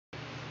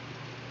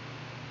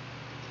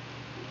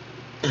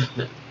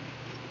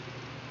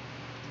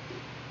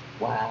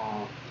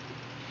Wow.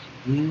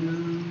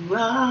 You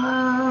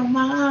are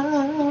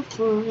my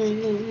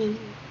friend.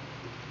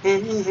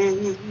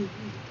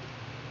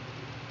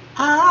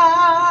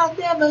 I'll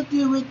never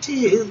do it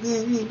till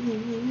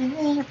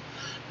then,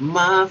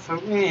 my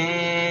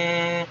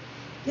friend.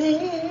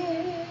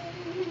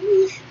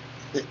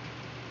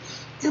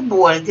 Good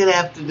morning, good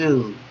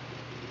afternoon,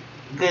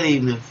 good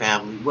evening,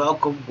 family.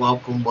 Welcome,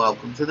 welcome,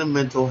 welcome to the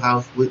Mental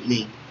House with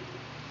me,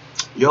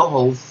 your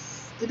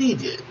host, the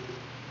DJ.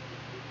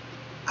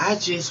 I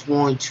just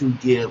want to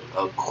give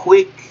a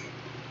quick,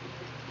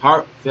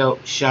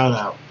 heartfelt shout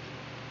out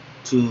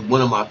to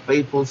one of my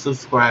faithful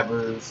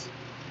subscribers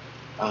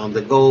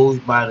that goes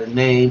by the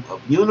name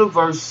of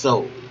Universe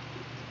Soul.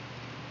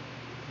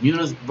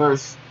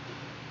 Universe,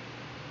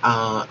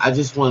 I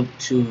just want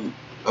to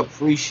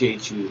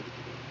appreciate you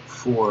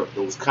for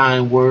those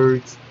kind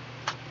words,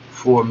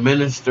 for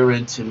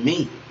ministering to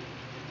me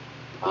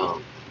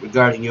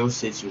regarding your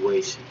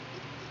situation.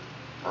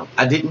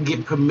 I didn't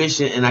get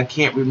permission, and I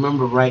can't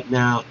remember right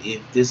now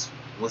if this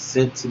was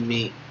sent to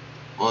me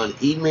on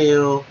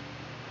email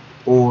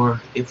or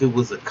if it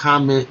was a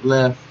comment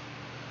left.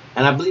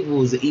 And I believe it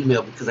was an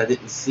email because I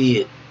didn't see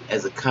it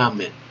as a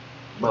comment.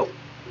 But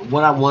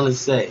what I want to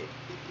say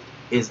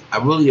is I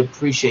really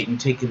appreciate you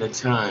taking the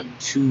time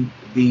to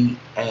be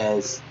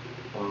as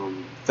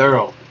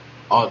thorough,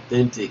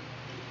 authentic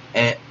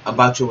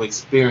about your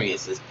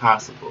experience as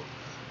possible.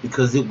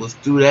 Because it was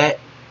through that,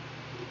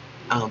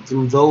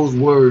 through those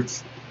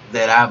words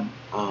that I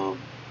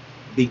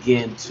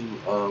began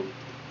to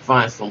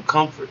find some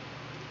comfort.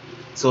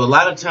 So a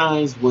lot of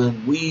times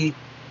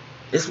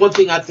it's one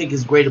thing I think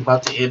is great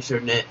about the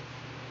internet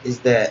is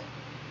that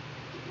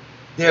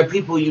there are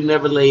people you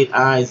never laid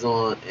eyes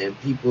on and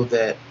people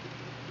that,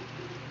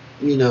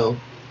 you know,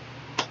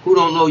 who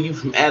don't know you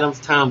from Adam's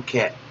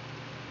Tomcat,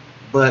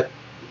 but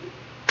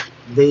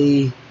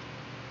they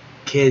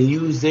can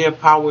use their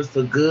powers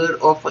for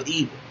good or for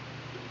evil.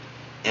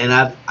 And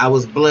I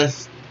was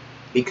blessed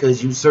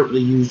because you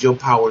certainly used your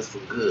powers for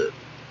good.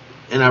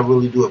 And I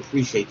really do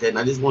appreciate that. And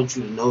I just want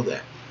you to know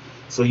that.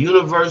 So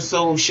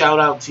Universal, shout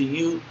out to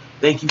you.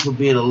 Thank you for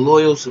being a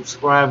loyal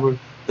subscriber.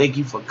 Thank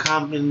you for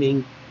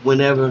commenting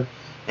whenever.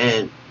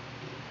 And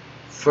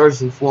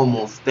first and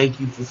foremost, thank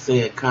you for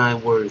saying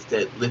kind words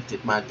that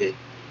lifted my day.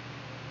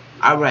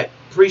 All right.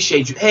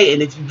 Appreciate you. Hey,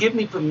 and if you give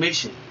me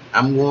permission,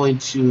 I'm going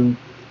to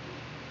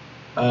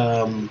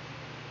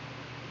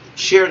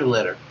share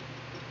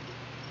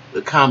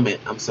the comment,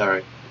 I'm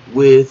sorry,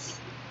 with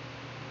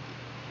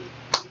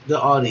the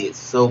audience.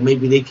 So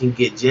maybe they can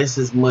get just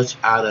as much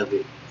out of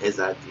it as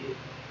I did.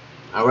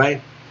 All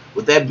right.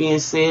 With that being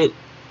said,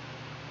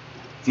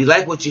 if you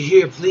like what you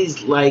hear,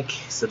 please like,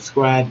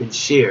 subscribe, and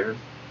share.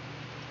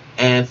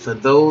 And for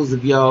those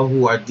of y'all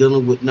who are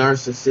dealing with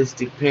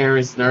narcissistic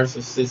parents,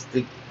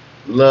 narcissistic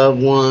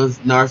loved ones,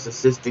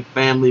 narcissistic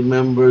family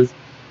members,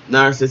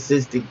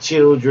 narcissistic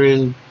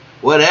children,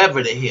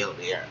 whatever the hell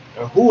they are,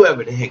 or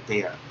whoever the heck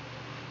they are,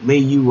 may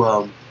you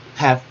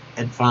have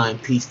and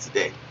find peace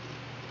today.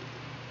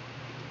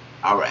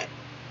 All right.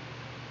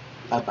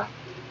 Bye-bye.